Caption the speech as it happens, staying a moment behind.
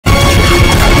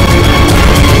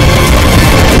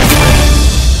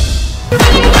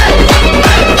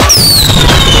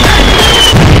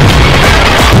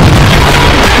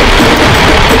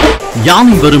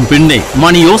யானை வரும் பின்னே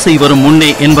மணியோசை வரும் முன்னே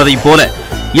என்பதைப் போல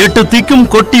 8 திக்கும்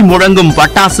கொட்டி முழங்கும்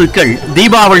பட்டாசுகள்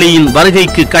தீபாவளியின்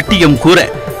வருகைக்கு கட்டியம் கூற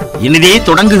இனிதே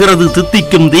தொடங்குகிறது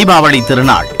தித்திக்கும் தீபாவளி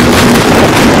திருநாள்.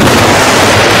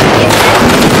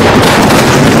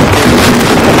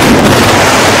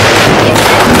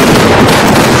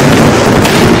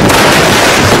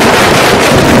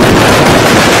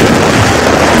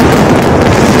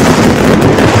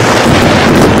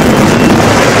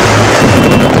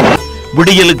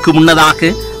 விடியலுக்கு முன்னதாக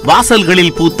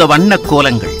வாசல்களில் பூத்த வண்ண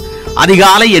கோலங்கள்,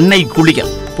 அதிகாலை எண்ணெய்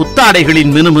குளியல்,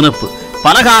 புத்தாடைகளின் மினுமினுப்பு,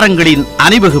 பலகாரங்களின்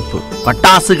அணிவகுப்பு,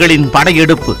 பட்டாசுகளின்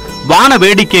படையெடுப்பு, வான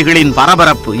வேடிக்கைகளின்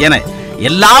பரபரப்பு என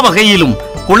எல்லா வகையிலும்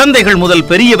குழந்தைகள் முதல்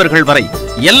பெரியவர்கள் வரை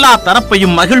எல்லா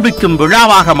தரப்பையும் மகிழ்விக்கும்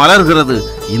விழாவாக மலர்கிறது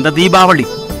இந்த தீபாவளி.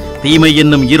 தீமை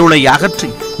என்னும் இருளை அகற்றி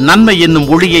நன்மை என்னும்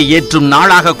ஒளியை ஏற்றும்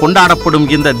நாளாக கொண்டாடப்படும்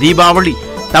இந்த தீபாவளி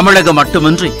தமிழகம்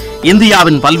மட்டுமின்றி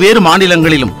இந்தியாவின் பல்வேறு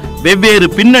மாநிலங்களிலும் வெவ்வேறு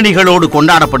பின்னணிகளோடு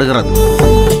கொண்டாடப்படுகிறது.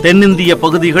 தென்னிந்திய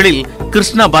பகுதிகளில்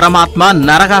கிருஷ்ண பரமாத்மா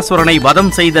நரகாசுரனை வதம்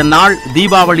செய்த நாள்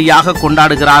தீபாவளியாக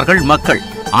கொண்டாடுகிறார்கள் மக்கள்.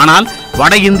 ஆனால்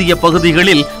வட இந்திய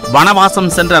பகுதிகளில்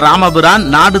வனவாசம் சென்ற ராமபிரான்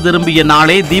நாடு திரும்பிய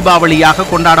நாளே தீபாவளியாக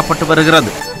கொண்டாடப்பட்டு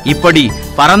வருகிறது. இப்படி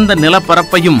பரந்த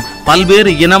நிலப்பரப்பையும்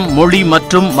பல்வேறு இனம், மொழி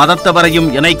மற்றும்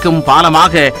மதத்தவரையும் இணைக்கும்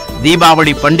பாலமாக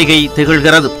தீபாவளி பண்டிகை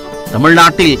திகழ்கிறது.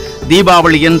 தமிழ்நாட்டில்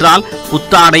தீபாவளி என்றால்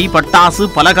புத்தாடை, பட்டாசு,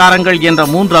 பலகாரங்கள் என்ற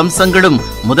 3 அம்சங்களும்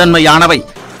முதன்மையானவை.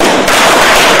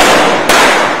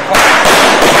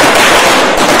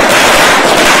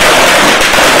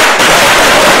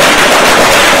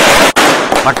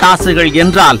 பட்டாசுகள்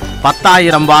என்றால்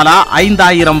 10,000 வாலா,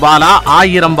 5,000 வாலா,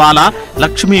 1000 வாலா,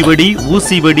 லட்சுமி வெடி,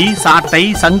 ஊசி வெடி, சாட்டை,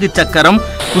 சங்கு சக்கரம்,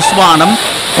 புஷ்வானம்,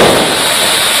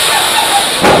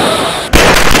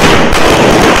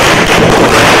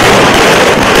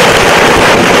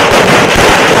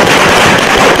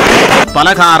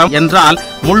 பலகாரம் என்றால்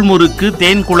முள்முறுக்கு,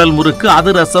 தேன்குழல் முறுக்கு,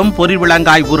 அதிரசம்,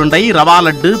 பொரிவிளங்காய் உருண்டை, ரவா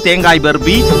லட்டு, தேங்காய்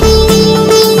பர்பி,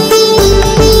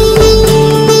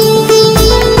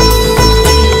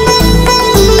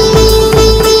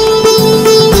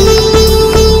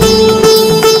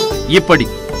 இப்படி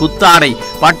புத்தாடை,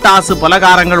 பட்டாசு,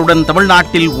 பலகாரங்களுடன்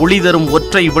தமிழ்நாட்டில் ஒளி தரும்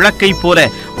ஒற்றை விளக்கை போல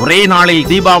ஒரே நாளில்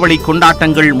தீபாவளி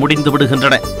கொண்டாட்டங்கள் முடிந்து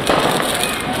விடுகின்றன.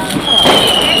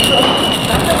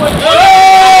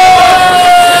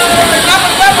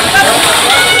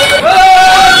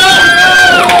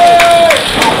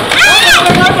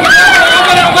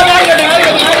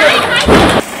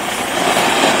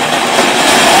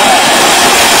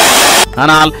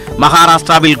 ஆனால்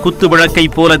மகாராஷ்டிராவில் குத்து விளக்கை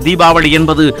போல தீபாவளி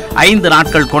என்பது 5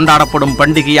 நாட்கள் கொண்டாடப்படும்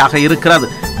பண்டிகையாக இருக்கிறது.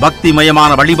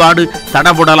 பக்திமயமான வழிபாடு,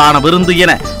 தடபுடலான விருந்து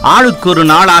என ஆளுக்கொரு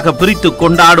நாளாக பிரித்து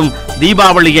கொண்டாடும்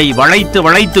தீபாவளியை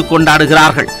வளைத்து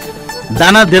கொண்டாடுகிறார்கள்.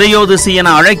 தன திரையோதசி என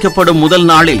அழைக்கப்படும் முதல்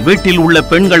நாளில் வீட்டில் உள்ள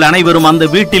பெண்கள் அனைவரும் அந்த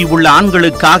வீட்டில் உள்ள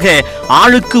ஆண்களுக்காக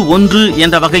ஆளுக்கு 1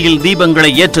 என்ற வகையில்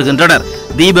தீபங்களை ஏற்றுகின்றனர்.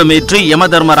 தீபமேற்றி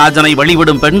யமதர்மராஜனை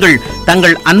வழிபடும் பெண்கள்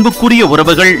தங்கள் அன்புக்குரிய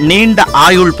உறவுகள் நீண்ட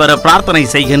ஆயுள் பெற பிரார்த்தனை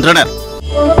செய்கின்றனர்.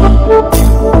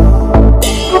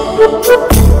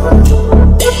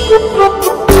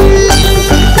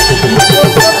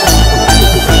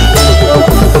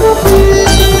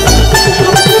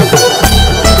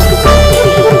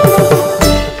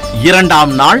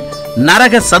 இரண்டாம் நாள்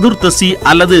நரக சதுர்த்தசி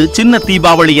அல்லது சின்ன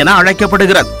தீபாவளி என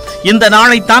அழைக்கப்படுகிறது. இந்த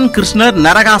நாளைத்தான் கிருஷ்ணர்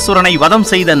நரகாசுரனை வதம்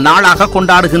செய்த நாளாக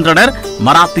கொண்டாடுகின்றனர்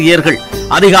மராத்தியர்கள்.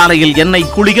 அதிகாலையில்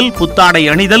எண்ணெய் குளியல், புத்தாடை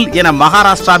அணிதல் என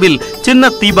மகாராஷ்டிராவில்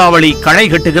சின்ன தீபாவளி களை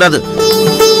கட்டுகிறது.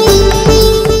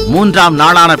 3ஆம்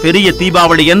நாளான பெரிய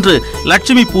தீபாவளி என்று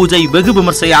லட்சுமி பூஜை வெகு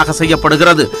விமர்சையாக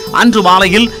செய்யப்படுகிறது. அன்று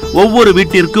மாலையில் ஒவ்வொரு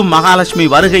வீட்டிற்கும் மகாலட்சுமி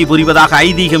வருகை புரிவதாக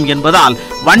ஐதீகம் என்பதால்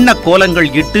வண்ண கோலங்கள்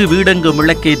இட்டு வீடெங்கும்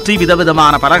விளக்கேற்றி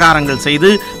விதவிதமான பலகாரங்கள்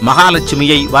செய்து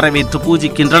மகாலட்சுமியை வரவேற்று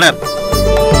பூஜிக்கின்றனர்.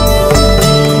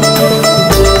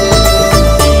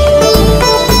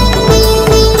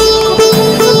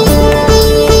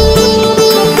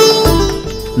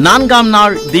 நான்காம்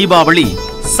நாள் தீபாவளி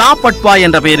சாப்பட்வா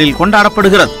என்ற பெயரில்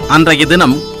கொண்டாடப்படுகிறது. அன்றைய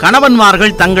தினம்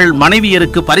கணவன்மார்கள் தங்கள்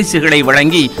மனைவியருக்கு பரிசுகளை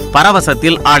வழங்கி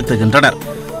பரவசத்தில் ஆழ்த்துகின்றனர்.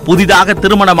 புதிதாக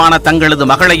திருமணமான தங்களது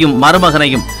மகளையும்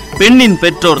மருமகனையும் பெண்ணின்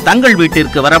பெற்றோர் தங்கள்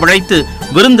வீட்டிற்கு வரவழைத்து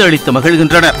விருந்தளித்து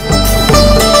மகிழ்கின்றனர்.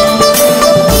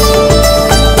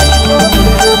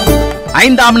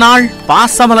 5ஆம் நாள்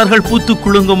பாசமலர்கள் பூத்து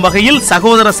குலுங்கும் வகையில்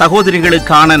சகோதர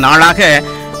சகோதரிகளுக்கான நாளாக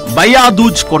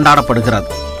பையாதூஜ் கொண்டாடப்படுகிறது.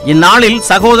 இந்நாளில்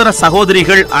சகோதர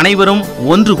சகோதரிகள் அனைவரும்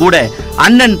ஒன்று கூட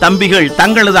அண்ணன் தம்பிகள்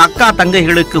தங்களது அக்கா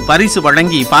தங்கைகளுக்கு பரிசு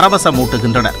வழங்கி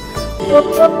பரவசமூட்டுகின்றனர்.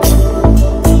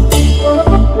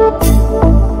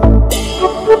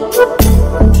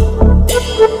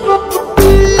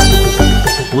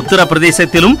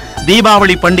 உத்தரப்பிரதேசத்திலும்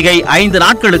தீபாவளி பண்டிகை 5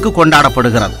 நாட்களுக்கு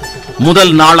கொண்டாடப்படுகிறது.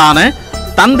 முதல் நாளான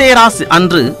தந்தேராஸ்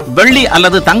அன்று வெள்ளி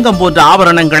அல்லது தங்கம் போன்ற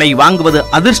ஆபரணங்களை வாங்குவது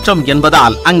அதிர்ஷ்டம்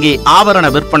என்பதால் அங்கே ஆபரண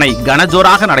விற்பனை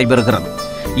கனஜோராக நடைபெறுகிறது.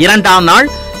 2ஆம் நாள்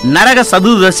நரக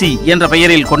சதுர்தசி என்ற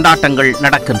பெயரில் கொண்டாட்டங்கள்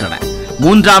நடக்கின்றன.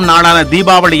 3ஆம் நாளான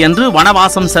தீபாவளி அன்று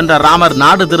வனவாசம் சென்ற ராமர்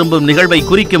நாடு திரும்பும் நிகழ்வை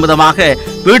குறிக்கும் விதமாக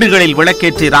வீடுகளில்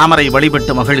விளக்கேற்றி ராமரை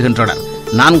வழிபட்டு மகிழ்கின்றனர்.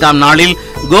 4ஆம் நாளில்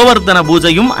கோவர்தன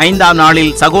பூஜையும் 5ஆம்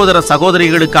நாளில் சகோதர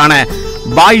சகோதரிகளுக்கான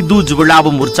பாய் தூஜ்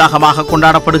விழாவும் உற்சாகமாக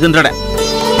கொண்டாடப்படுகின்றன.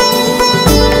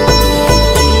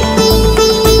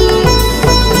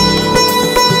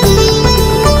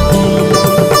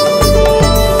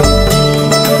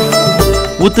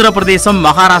 உத்தரப்பிரதேசம்,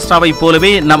 மகாராஷ்டிராவை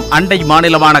போலவே நம் அண்டை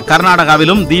மாநிலமான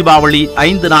கர்நாடகாவிலும் தீபாவளி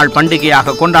 5 நாள்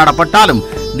பண்டிகையாக கொண்டாடப்பட்டாலும்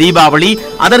தீபாவளி,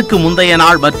 அதற்கு முந்தைய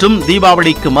நாள் மற்றும்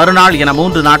தீபாவளிக்கு மறுநாள் என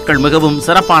 3 நாட்கள் மிகவும்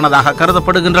சிறப்பானதாக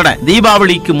கருதப்படுகின்றன.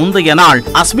 தீபாவளிக்கு முந்தைய நாள்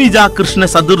அஸ்மிஜா கிருஷ்ண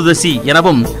சதுர்தசி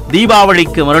எனவும்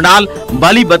தீபாவளிக்கு மறுநாள்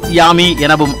பலிபத்யாமி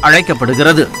எனவும்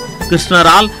அழைக்கப்படுகிறது.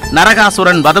 கிருஷ்ணரால்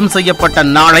நரகாசுரன் வதம் செய்யப்பட்ட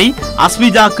நாளை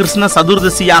அஸ்மிஜா கிருஷ்ண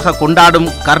சதுர்தசியாக கொண்டாடும்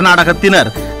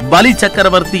கர்நாடகத்தினர் பலி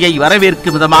சக்கரவர்த்தியை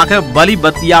வரவேற்கும் விதமாக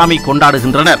பலிபத்யாமி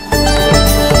கொண்டாடுகின்றனர்.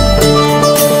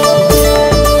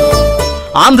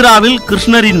 ஆந்திராவில்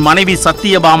கிருஷ்ணரின் மனைவி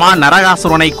சத்தியபாமா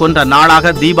நரகாசுரனை கொன்ற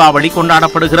நாளாக தீபாவளி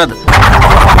கொண்டாடப்படுகிறது.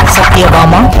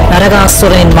 சத்தியபாமா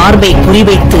நரகாசுரனின் மார்பை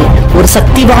குறிவைத்து ஒரு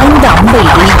சக்தி வாய்ந்த அம்பை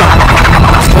எய்தார்.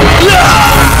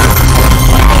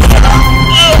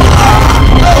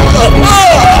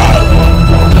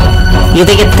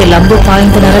 இதயத்தில் அம்பு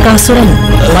பாய்ந்த நரகாசுரன்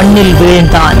மண்ணில்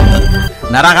வீழ்ந்தான்.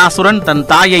 நரகாசுரன் தன்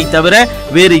தாயை தவிர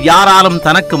வேறு யாராலும்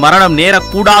தனக்கு மரணம்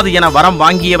நேரக்கூடாது என வரம்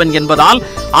வாங்கியவன் என்பதால்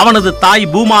அவனது தாய்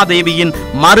பூமாதேவியின்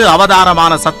மறு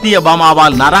அவதாரமான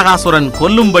சத்தியபாமாவால் நரகாசுரன்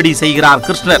கொல்லும்படி செய்கிறார்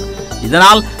கிருஷ்ணர்.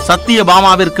 இதனால்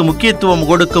சத்தியபாமாவிற்கு முக்கியத்துவம்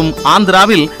கொடுக்கும்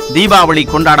ஆந்திராவில் தீபாவளி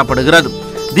கொண்டாடப்படுகிறது.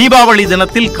 தீபாவளி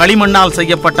தினத்தில் களிமண்ணால்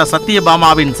செய்யப்பட்ட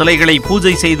சத்தியபாமாவின் சிலைகளை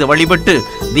பூஜை செய்து வழிபட்டு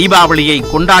தீபாவளியை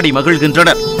கொண்டாடி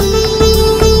மகிழ்கின்றனர்.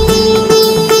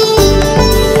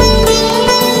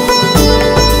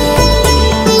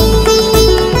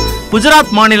 குஜராத்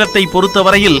மாநிலத்தை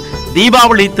பொறுத்தவரையில்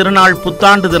தீபாவளி திருநாள்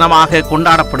புத்தாண்டு தினமாக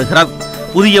கொண்டாடப்படுகிறது.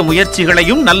 புதிய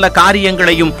முயற்சிகளையும் நல்ல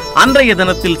காரியங்களையும் அன்றைய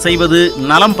தினத்தில் செய்வது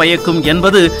நலம் பயக்கும்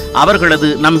என்பது அவர்களது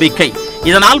நம்பிக்கை.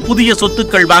 இதனால் புதிய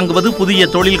சொத்துக்கள் வாங்குவது, புதிய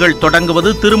தொழில்கள்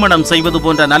தொடங்குவது, திருமணம் செய்வது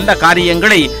போன்ற நல்ல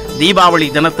காரியங்களை தீபாவளி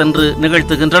தினத்தன்று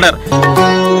நிகழ்த்துகின்றனர்.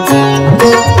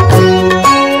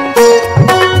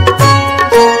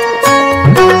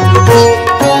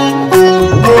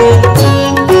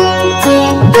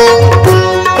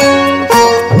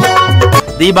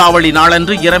 தீபாவளி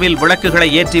நாளன்று இரவில் விளக்குகளை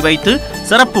ஏற்றி வைத்து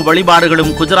சிறப்பு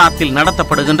வழிபாடுகளும் குஜராத்தில்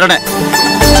நடத்தப்படுகின்றன.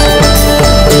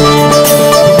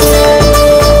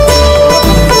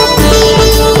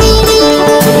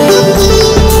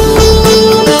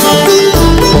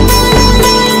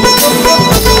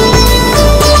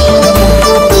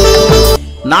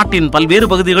 நாட்டின் பல்வேறு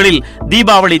பகுதிகளில்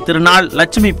தீபாவளி திருநாள்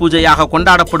லட்சுமி பூஜையாக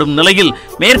கொண்டாடப்படும் நிலையில்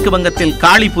மேற்கு வங்கத்தில்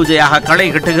காளி பூஜையாக களை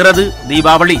கட்டுகிறது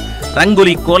தீபாவளி.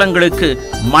 ரங்கோலி கோலங்களுக்கு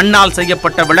மண்ணால்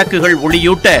செய்யப்பட்ட விளக்குகள்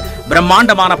ஒளியூட்ட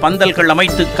பிரம்மாண்டமான பந்தல்கள்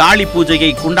அமைத்து காளி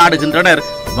பூஜையை கொண்டாடுகின்றனர்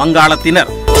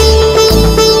வங்காளத்தினர்.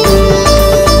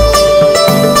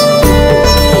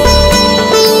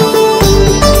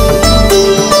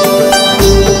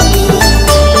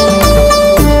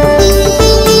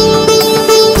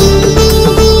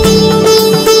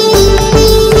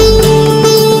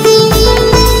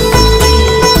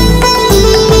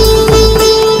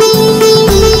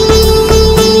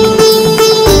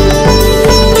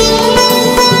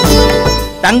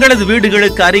 தங்களது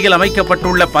வீடுகளுக்கு அருகில்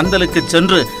அமைக்கப்பட்டுள்ள பந்தலுக்கு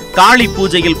சென்று காளி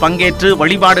பூஜையில் பங்கேற்று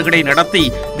வழிபாடுகளை நடத்தி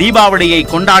தீபாவளியை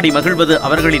கொண்டாடி மகிழ்வது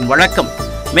அவர்களின் வழக்கம்.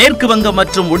 மேற்கு வங்கம்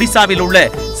மற்றும் ஒடிசாவில் உள்ள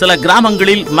சில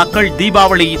கிராமங்களில் மக்கள்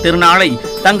தீபாவளி திருநாளை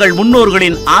தங்கள்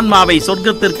முன்னோர்களின் ஆன்மாவை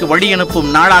சொர்க்கத்திற்கு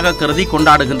வழியனுப்பும் நாளாக கருதி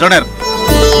கொண்டாடுகின்றனர்.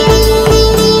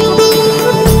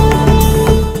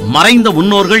 மறைந்த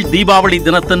முன்னோர்கள் தீபாவளி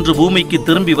தினத்தன்று பூமிக்கு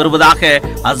திரும்பி வருவதாக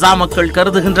அசாம் மக்கள்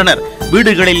கருதுகின்றனர்.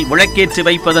 வீடுகளில் விளக்கேற்றி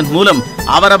வைப்பதன் மூலம்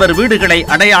அவரவர் வீடுகளை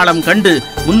அடையாளம் கண்டு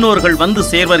முன்னோர்கள் வந்து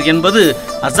சேர்வர் என்பது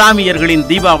அசாமியர்களின்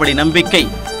தீபாவளி நம்பிக்கை.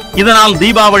 இதனால்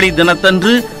தீபாவளி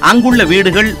தினத்தன்று அங்குள்ள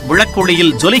வீடுகள்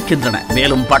விளக்கொளியில் ஜொலிக்கின்றன.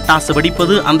 மேலும் பட்டாசு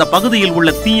வெடிப்பது அந்த பகுதியில்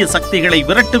உள்ள தீய சக்திகளை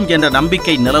விரட்டும் என்ற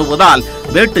நம்பிக்கை நிலவுவதால்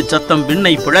வேட்டு சத்தம்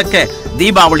விண்ணை பிளக்க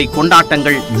தீபாவளி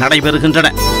கொண்டாட்டங்கள் நடைபெறுகின்றன.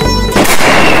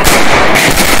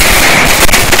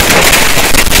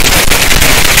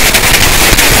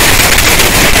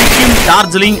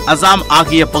 டார்ஜிலிங், அசாம்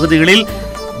ஆகிய பகுதிகளில்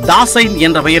தாசைன்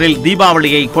என்ற பெயரில்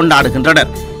தீபாவளியை கொண்டாடுகின்றனர்.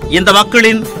 இந்த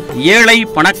மக்களின் ஏழை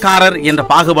பணக்காரர் என்ற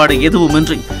பாகுபாடு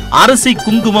எதுவுமின்றி அரிசி,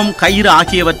 குங்குமம், கயிறு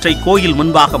ஆகியவற்றை கோயில்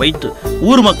முன்பாக வைத்து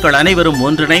ஊர் மக்கள் அனைவரும்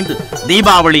ஒன்றிணைந்து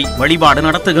தீபாவளி வழிபாடு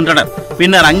நடத்துகின்றனர்.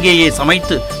 பின்னர் அங்கேயே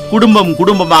சமைத்து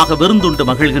குடும்பமாக விருந்துண்டு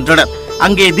மகிழ்கின்றனர்.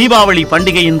 அங்கே தீபாவளி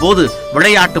பண்டிகையின் போது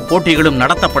விளையாட்டுப் போட்டிகளும்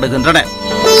நடத்தப்படுகின்றன.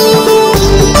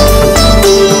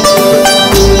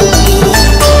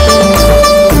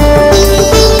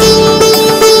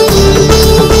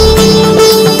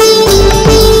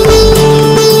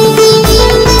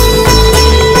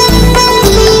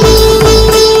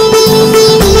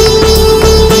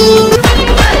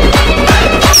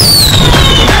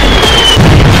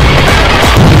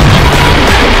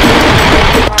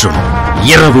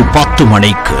 இரவு 10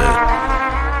 மணிக்கு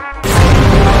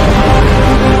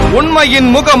உண்மையின்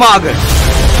முகமாக,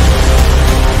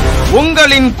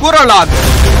 உங்களின் குரலாக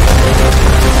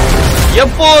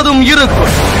எப்போதும்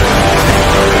இருக்கும்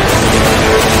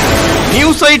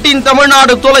நியூஸ் 18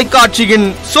 தமிழ்நாடு தொலைக்காட்சியின்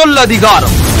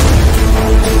சொல்லதிகாரம்.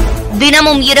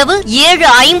 தினமும் இரவு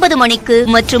 7:50 மணிக்கு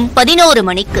மற்றும் 11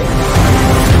 மணிக்கு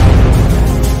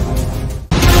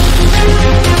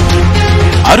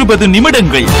 60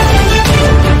 நிமிடங்கள்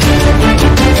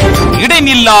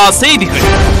இடைநில்லா செய்திகள்,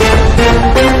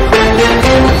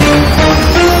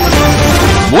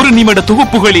 1 நிமிட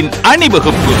தொகுப்புகளின்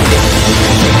அணிவகுப்பு,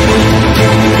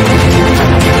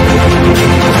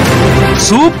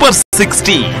 சூப்பர்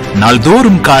 60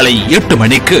 நாள்தோறும் காலை 8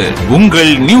 மணிக்கு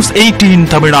உங்கள் நியூஸ் 18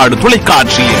 தமிழ்நாடு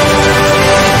தொலைக்காட்சியில்.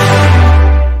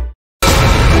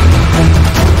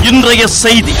 இன்றைய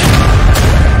செய்தி,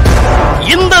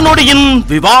 இந்த நொடியின்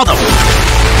விவாதம்.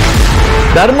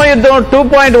 தர்மயுத்தம்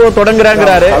 2.0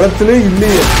 தொடங்குறாங்கிறாரு.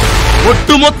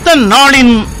 ஒட்டுமொத்த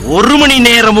நாளின் 1 மணி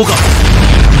நேர முகம்.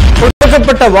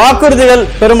 கொடுக்கப்பட்ட வாக்குறுதிகள்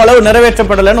பெருமளவு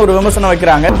நிறைவேற்றப்படலன்னு ஒரு விமர்சனம்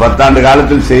வைக்கிறாங்க. 10 ஆண்டு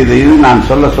காலத்தில் செய்த இது நான்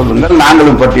சொல்லுங்கள்,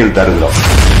 நாங்களும் பட்டியல் தருகிறோம்.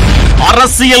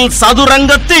 அரசியல்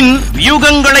சதுரங்கத்தின்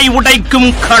வியூகங்களை உடைக்கும்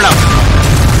களம்.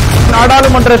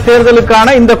 நாடாளுமன்ற தேர்தலுக்கான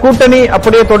இந்த கூட்டணி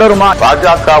அப்படியே தொடருமா?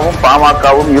 பாஜகவும்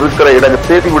பாமகவும் இருக்கிற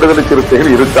இடத்தில் விடுதலை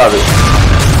சிறுத்தைகள் இருக்காது.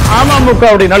 அமமுக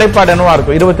நிலைப்பாடு என்னவா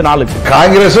இருக்கும்? 24க்கு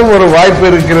காங்கிரசும் ஒரு வாய்ப்பு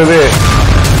இருக்கிறது.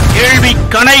 கேள்வி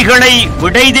கணைகளை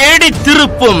விடை தேடி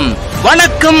திருப்பும்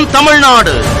வணக்கம்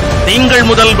தமிழ்நாடு. திங்கள்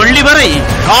முதல் வெள்ளி வரை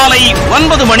காலை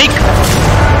 9 மணிக்கு.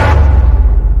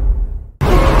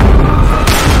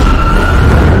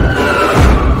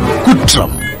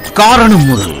 குற்றம் காரணம்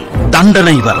முதல்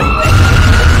தண்டனை வரை,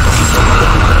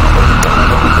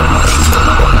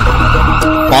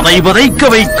 பதைபதைக்க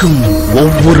வைக்கும்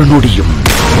ஒவ்வொரு நொடியும்,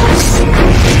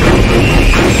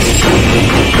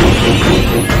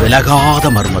 விலகாத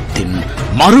மர்மத்தின்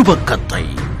மறுபக்கத்தை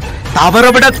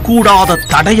தவறவிடக்கூடாத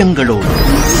தடயங்களோடு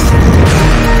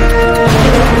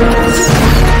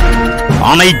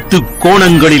அனைத்து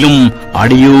கோணங்களிலும்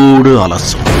அடியோடு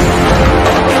அலசும்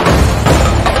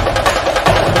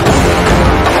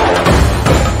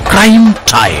கிரைம்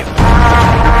டைம்.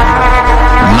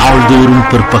 நாள்தோறும்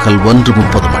பிற்பகல்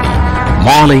 1:30 மணி,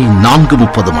 மாலை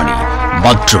 4:30 மணி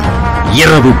மற்றும்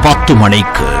இரவு 10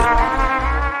 மணிக்கு.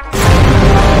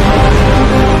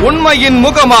 உண்மையின்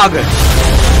முகமாக,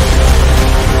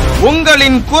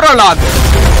 உங்களின் குரலாக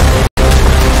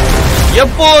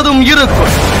எப்போதும்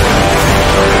இருக்கும்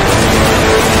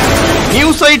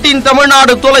நியூஸ் 18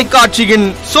 தமிழ்நாடு தொலைக்காட்சியின்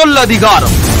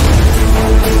சொல்லதிகாரம்.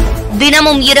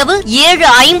 தினமும் இரவு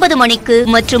 7:50 மணிக்கு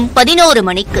மற்றும் 11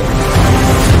 மணிக்கு.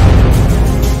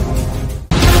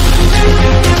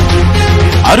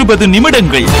 60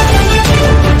 நிமிடங்கள்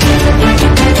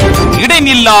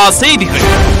இடைநில்லா செய்திகள்,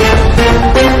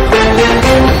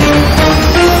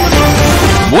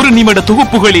 1 நிமிட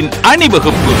தொகுப்புகளின்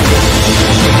அணிவகுப்பு,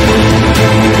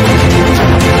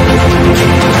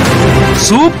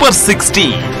 சூப்பர் 60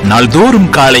 நாள்தோறும்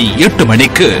காலை 8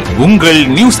 மணிக்கு உங்கள்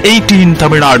நியூஸ் 18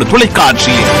 தமிழ்நாடு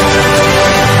தொலைக்காட்சியில்.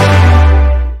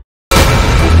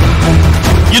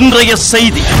 இன்றைய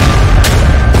செய்தி,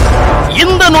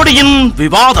 இந்த நொடியின்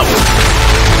விவாதம்.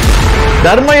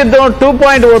 தர்மயுத்தம்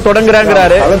 2.0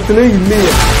 தொடங்குறாங்கிறாரு.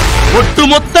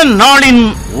 ஒட்டுமொத்த நாளின்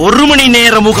 1 மணி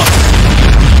நேர முகம்.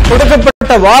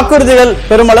 கொடுக்கப்பட்ட வாக்குறுதிகள்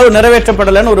பெருமளவு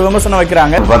நிறைவேற்றப்படலன்னு ஒரு விமர்சனம்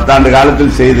வைக்கிறாங்க. 10 ஆண்டு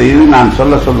காலத்தில் செய்த இது நான்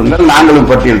சொல்லுங்கள், நாங்களும்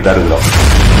பட்டியல் தருகிறோம்.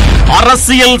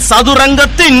 அரசியல்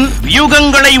சதுரங்கத்தின்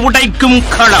வியூகங்களை உடைக்கும்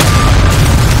களம்.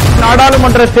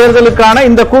 நாடாளுமன்ற தேர்தலுக்கான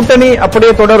இந்த கூட்டணி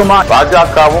அப்படியே தொடருமா?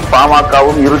 பாஜகவும்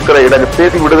பாமகவும் இருக்கிற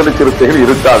இடத்தில் விடுதலை சிறுத்தைகள்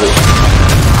இருக்காது.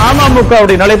 அமமுக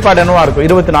நிலைப்பாடு என்னவா இருக்கும்?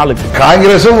 24க்கு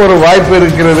காங்கிரசும் ஒரு வாய்ப்பு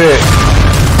இருக்கிறது.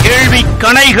 கேள்வி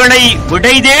கணைகளை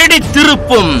விடை தேடி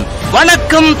திருப்பும்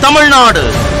வணக்கம் தமிழ்நாடு.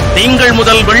 திங்கள்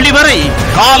முதல் வெள்ளி வரை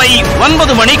காலை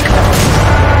 9 மணிக்கு.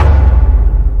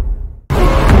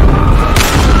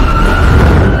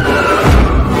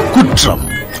 குற்றம்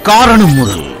காரணம்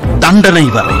முதல் தண்டனை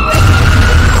வரை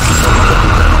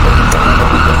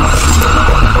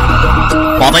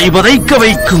பதைபதைக்க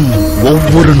வைக்கும்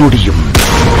ஒவ்வொரு நொடியும்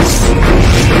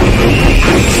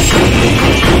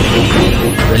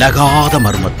விலகாத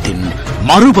மர்மத்தின்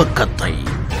மறுபக்கத்தை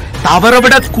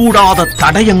தவறவிடக்கூடாத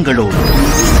தடயங்களோடு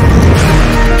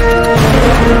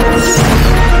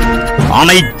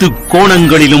அனைத்து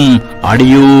கோணங்களிலும்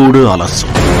அடியோடு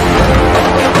அலசும்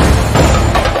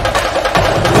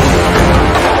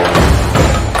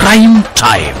கிரைம்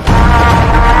டைம்.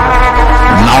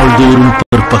 நாள்தோறும்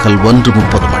பிற்பகல்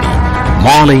 1:30 மணி,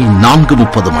 மாலை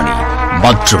 4:30 மணி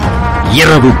மற்றும்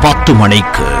இரவு 10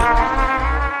 மணிக்கு.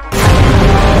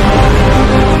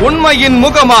 உண்மையின்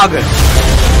முகமாக,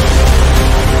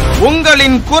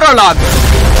 உங்களின் குரலாக,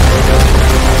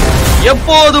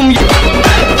 எப்போதும்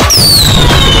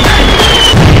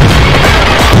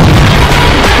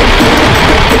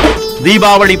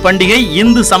தீபாவளி பண்டிகை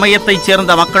இந்து சமயத்தைச்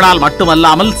சேர்ந்த மக்களால்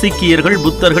மட்டுமல்லாமல் சீக்கியர்கள்,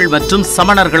 புத்தர்கள் மற்றும்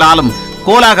சமணர்களாலும்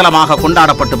கோலாகலமாக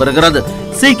கொண்டாடப்பட்டு வருகிறது.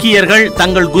 சீக்கியர்கள்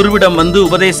தங்கள் குருவிடம் வந்து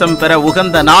உபதேசம் பெற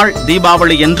உகந்த நாள்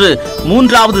தீபாவளி என்று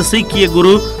 3வது சீக்கிய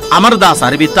குரு அமர்தாஸ்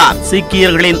அறிவித்தார்.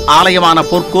 சீக்கியர்களின் ஆலயமான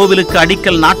பொற்கோவிலுக்கு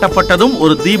அடிக்கல் நாட்டப்பட்டதும்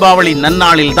ஒரு தீபாவளி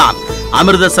நன்னாளில்தான்.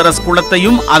 அமிர்தசரஸ்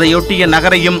குளத்தையும் அதையொட்டிய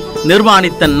நகரையும்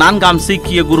நிர்மாணித்த 4ஆம்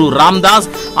சீக்கிய குரு ராம்தாஸ்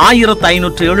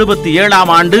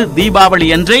 1577ஆம் ஆண்டு தீபாவளி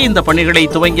அன்றே இந்த பணிகளை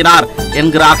துவங்கினார்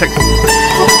என்கிறார்கள்.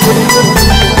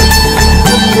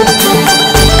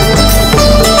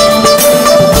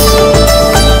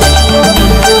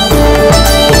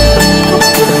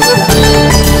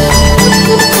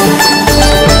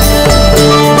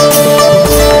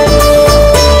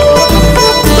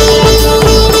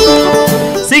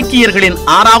 சீக்கியர்களின்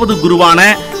 6வது குருவான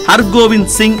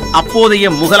ஹர்கோவிந்த் சிங் அப்போதைய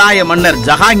முகலாய மன்னர்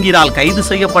ஜஹாங்கீரால் கைது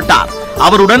செய்யப்பட்டார்.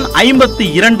 அவருடன்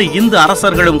 52 இந்து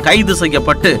அரசர்களும் கைது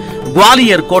செய்யப்பட்டு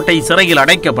குவாலியர் கோட்டை சிறையில்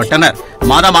அடைக்கப்பட்டனர்.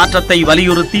 மத மாற்றத்தை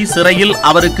வலியுறுத்தி சிறையில்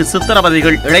அவருக்கு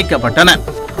சித்திரவதைகள் இழைக்கப்பட்டன.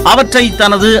 அவற்றை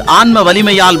தனது ஆன்ம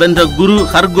வலிமையால் வென்ற குரு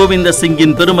ஹர்கோவிந்த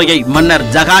சிங்கின் பெருமையை மன்னர்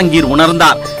ஜஹாங்கீர்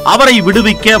உணர்ந்தார். அவரை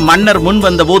விடுவிக்க மன்னர்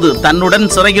முன்வந்தபோது தன்னுடன்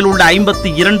சிறையில் உள்ள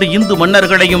 52 இந்து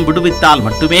மன்னர்களையும் விடுவித்தால்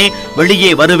மட்டுமே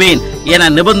வெளியே வருவேன் என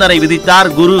நிபந்தனை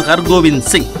விதித்தார் குரு ஹர்கோவிந்த்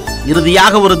சிங்.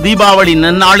 இறுதியாக ஒரு தீபாவளி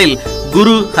நன்னாளில்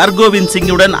குரு ஹர்கோவிந்த்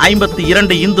சிங்குடன்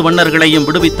 52 இந்து மன்னர்களையும்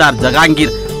விடுவித்தார்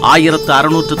ஜஹாங்கீர்.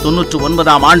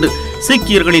 1699ஆம் ஆண்டு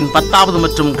சீக்கியர்களின் 10வது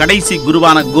மற்றும் கடைசி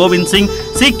குருவான கோவிந்த் சிங்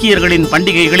சீக்கியர்களின்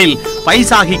பண்டிகைகளில்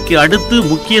பைசாகிக்கு அடுத்து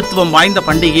முக்கியத்துவம் வாய்ந்த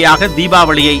பண்டிகையாக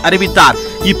தீபாவளியை அறிவித்தார்.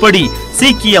 இப்படி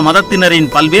சீக்கிய மதத்தினரின்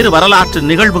பல்வேறு வரலாற்று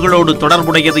நிகழ்வுகளோடு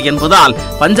தொடர்புடையது என்பதால்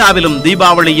பஞ்சாபிலும்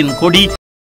தீபாவளியின் கொடி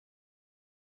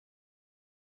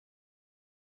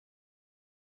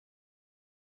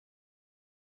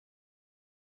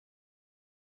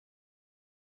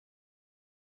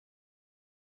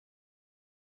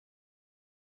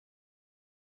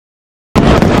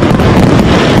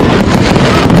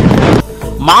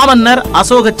மாமன்னர்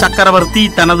அசோக சக்கரவர்த்தி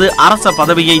தனது அரச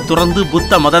பதவியை துறந்து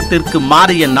புத்த மதத்திற்கு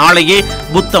மாறிய நாளையே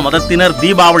புத்த மதத்தினர்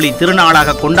தீபாவளி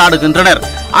திருநாளாக கொண்டாடுகின்றனர்.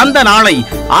 அந்த நாளை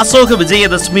அசோக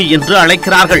விஜயதசமி என்று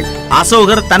அழைக்கிறார்கள்.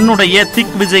 அசோகர் தன்னுடைய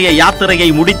திக் விஜய யாத்திரையை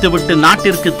முடித்துவிட்டு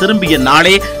நாட்டிற்கு திரும்பிய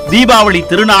நாளே தீபாவளி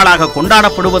திருநாளாக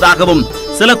கொண்டாடப்படுவதாகவும்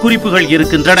சில குறிப்புகள்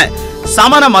இருக்கின்றன.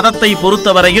 சமண மதத்தை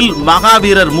பொறுத்தவரையில்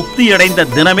மகாவீரர் முக்தியடைந்த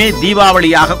தினமே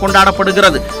தீபாவளியாக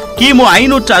கொண்டாடப்படுகிறது. கிமு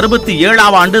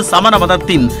 567ஆம் ஆண்டு சமண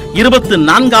மதத்தின்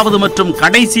 24வது மற்றும்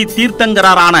கடைசி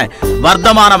தீர்த்தங்கரான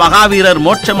வர்த்தமான மகாவீரர்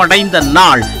மோட்சமடைந்த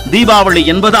நாள் தீபாவளி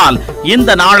என்பதால்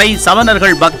இந்த நாளை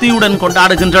சமணர்கள் பக்தியுடன்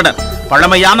கொண்டாடுகின்றனர்.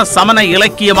 பழமையான சமண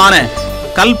இலக்கியமான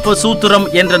கல்பசூத்திரம்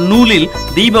என்ற நூலில்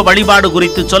தீப வழிபாடு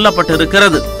குறித்து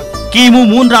சொல்லப்பட்டிருக்கிறது. கிமு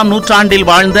 3ஆம் நூற்றாண்டில்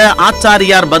வாழ்ந்த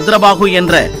ஆச்சாரியார் பத்ரபாகு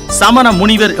என்ற சமண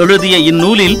முனிவர் எழுதிய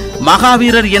இந்நூலில்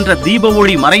மகாவீரர் என்ற தீப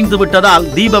ஒளி மறைந்து விட்டதால்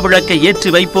தீப விளக்கை ஏற்றி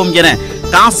வைப்போம் என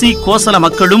காசி கோசல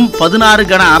மக்களும் 16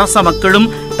 கண அரச மக்களும்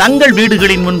தங்கள்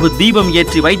வீடுகளின் முன்பு தீபம்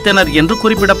ஏற்றி வைத்தனர் என்று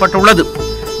குறிப்பிடப்பட்டுள்ளது.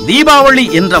 தீபாவளி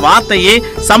என்ற வார்த்தையே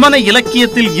சமண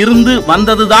இலக்கியத்தில் இருந்து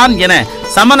வந்ததுதான் என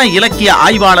சமண இலக்கிய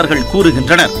ஆய்வாளர்கள்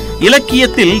கூறுகின்றனர்.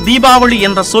 இலக்கியத்தில் தீபாவளி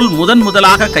என்ற சொல்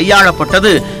முதலாக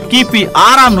கையாளப்பட்டது கிபி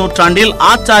 6ஆம் நூற்றாண்டில்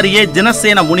ஆச்சாரிய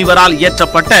ஜினசேன முனிவரால்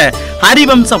இயற்றப்பட்ட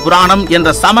ஹரிவம்ச புராணம் என்ற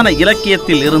சமண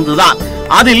இலக்கியத்தில் இருந்துதான்.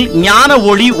 அதில் ஞான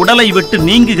ஒளி உடலை விட்டு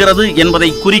நீங்குகிறது என்பதை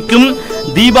குறிக்கும்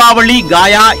தீபாவளி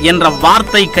காயா என்ற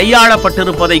வார்த்தை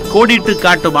கையாளப்பட்டிருப்பதை கோடிட்டு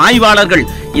காட்டும் ஆய்வாளர்கள்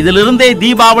இதிலிருந்தே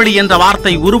தீபாவளி என்ற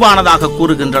வார்த்தை உருவானதாக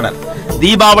கூறுகின்றனர்.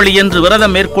 தீபாவளி என்று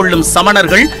விரதம் மேற்கொள்ளும்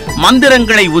சமணர்கள்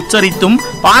மந்திரங்களை உச்சரித்தும்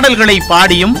பாடல்களை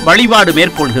பாடியும் வழிபாடு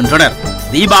மேற்கொள்கின்றனர்.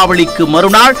 தீபாவளிக்கு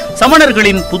மறுநாள்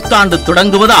சமணர்களின் புத்தாண்டு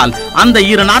தொடங்குவதால் அந்த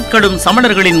 2 நாட்களும்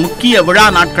சமணர்களின் முக்கிய விழா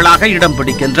நாட்களாக இடம்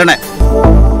பிடிக்கின்றன.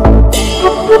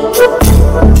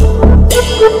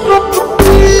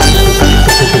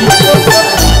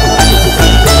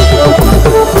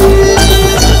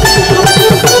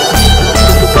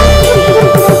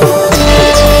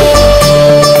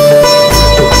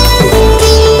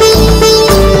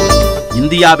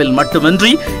 இந்தியாவில்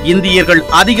மட்டுமின்றி இந்தியர்கள்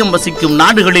அதிகம் வசிக்கும்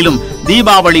நாடுகளிலும்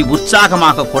தீபாவளி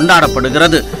உற்சாகமாக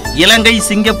கொண்டாடப்படுகிறது. இலங்கை,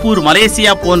 சிங்கப்பூர்,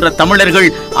 மலேசியா போன்ற தமிழர்கள்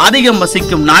அதிகம்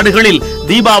வசிக்கும் நாடுகளில்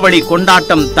தீபாவளி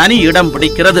கொண்டாட்டம் தனி இடம்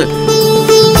பிடிக்கிறது.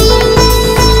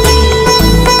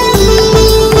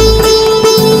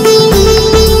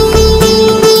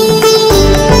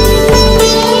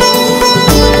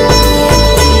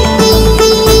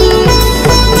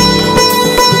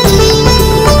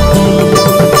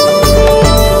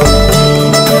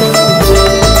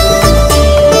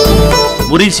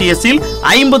 மொரீஷியஸில்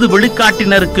 50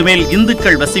 விழுக்காட்டினருக்கு மேல்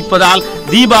இந்துக்கள் வசிப்பதால்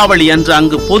தீபாவளி அன்று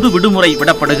அங்கு பொது விடுமுறை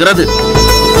விடப்படுகிறது.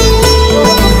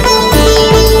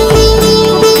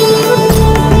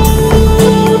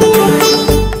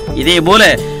 இதேபோல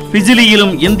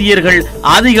பிஜிலியிலும் இந்தியர்கள்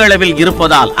அதிக அளவில்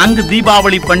இருப்பதால் அங்கு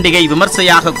தீபாவளி பண்டிகை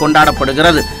விமர்சையாக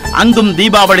கொண்டாடப்படுகிறது. அங்கும்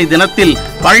தீபாவளி தினத்தில்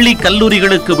பள்ளி,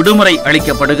 கல்லூரிகளுக்கு விடுமுறை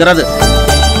அளிக்கப்படுகிறது.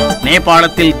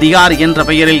 நேபாளத்தில் திகார் என்ற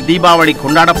பெயரில் தீபாவளி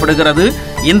கொண்டாடப்படுகிறது.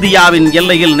 இந்தியாவின்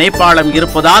எல்லையில் நேபாளம்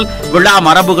இருப்பதால் விழா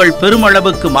மரபுகள்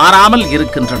பெருமளவுக்கு மாறாமல்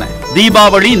இருக்கின்றன.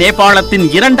 தீபாவளி நேபாளத்தின்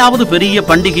 2வது பெரிய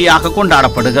பண்டிகையாக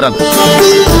கொண்டாடப்படுகிறது.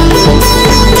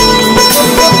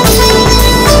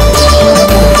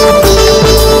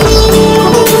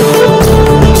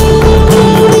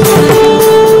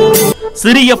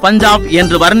 சிறிய பஞ்சாப்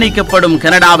என்று வர்ணிக்கப்படும்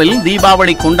கனடாவில்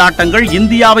தீபாவளி கொண்டாட்டங்கள்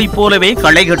இந்தியாவைப் போலவே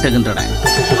களைகட்டுகின்றன.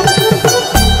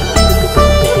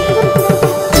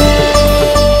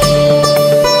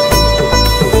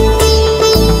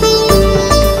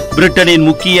 பிரிட்டனின்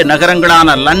முக்கிய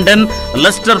நகரங்களான லண்டன்,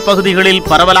 லெஸ்டர் பகுதிகளில்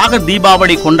பரவலாக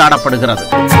தீபாவளி கொண்டாடப்படுகிறது.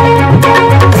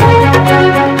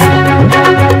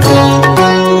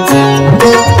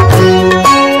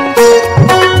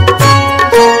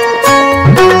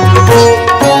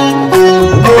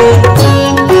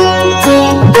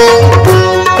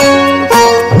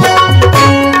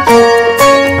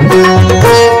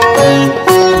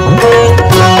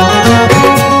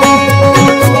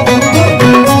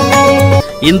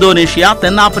 இந்தோனேஷியா,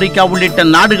 தென்னாப்பிரிக்கா உள்ளிட்ட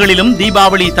நாடுகளிலும்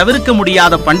தீபாவளி தவிர்க்க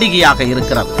முடியாத பண்டிகையாக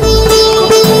இருக்கிறது.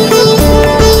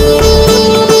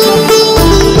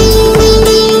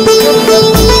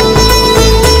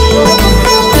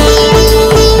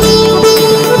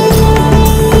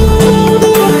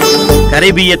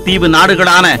 கரீபிய தீவு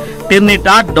நாடுகளான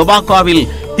டிரினிடாட் டொபாகோவில்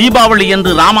தீபாவளி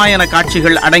என்று ராமாயண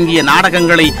காட்சிகள் அடங்கிய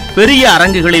நாடகங்களை பெரிய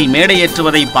அரங்குகளில்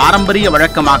மேடையேற்றுவதை பாரம்பரிய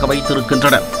வழக்கமாக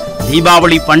வைத்திருக்கின்றனர்.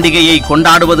 தீபாவளி பண்டிகையை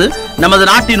கொண்டாடுவது நமது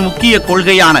நாட்டின் முக்கிய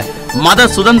கொள்கையான மத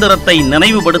சுதந்திரத்தை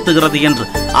நினைவுபடுத்துகிறது என்று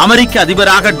அமெரிக்க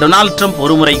அதிபராக டொனால்ட் ட்ரம்ப்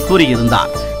ஒருமுறை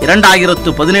கூறியிருந்தார்.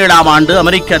 2017ஆம் ஆண்டு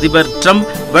அமெரிக்க அதிபர் ட்ரம்ப்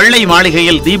வெள்ளை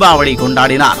மாளிகையில் தீபாவளி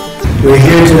கொண்டாடினார். We're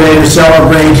here today to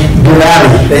celebrate Diwali,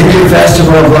 the Hindu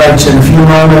festival of lights. In a few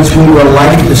moments we will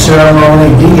light the ceremony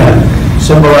Diya,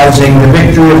 symbolizing the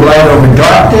victory of light over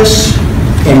darkness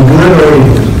and good over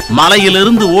evil.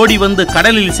 மலையிலிருந்து ஓடி வந்து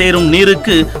கடலில் சேரும்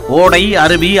நீருக்கு ஓடை,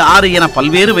 அருவி, ஆறு என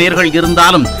பல்வேறு பெயர்கள்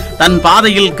இருந்தாலும் தன்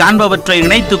பாதையில் காண்பவற்றை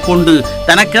இணைத்துக் கொண்டு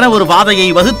தனக்கென ஒரு பாதையை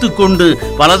வகுத்துக் கொண்டு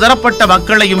பலதரப்பட்ட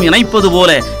மக்களையும் இணைப்பது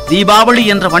போல தீபாவளி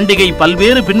என்ற பண்டிகை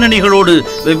பல்வேறு பின்னணிகளோடு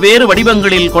வெவ்வேறு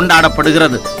வடிவங்களில்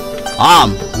கொண்டாடப்படுகிறது.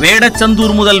 ஆம்,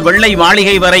 வேடச்சந்தூர் முதல் வெள்ளை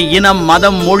மாளிகை வரை இனம்,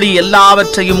 மதம், மொழி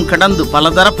எல்லாவற்றையும் கடந்து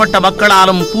பலதரப்பட்ட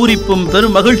மக்களாலும் பூரிப்பும்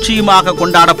பெரும் மகிழ்ச்சியுமாக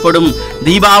கொண்டாடப்படும்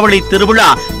தீபாவளி திருவிழா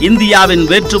இந்தியாவின்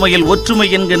வேற்றுமையில் ஒற்றுமை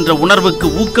என்கின்ற உணர்வுக்கு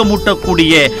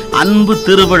ஊக்கமூட்டக்கூடிய அன்பு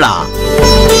திருவிழா.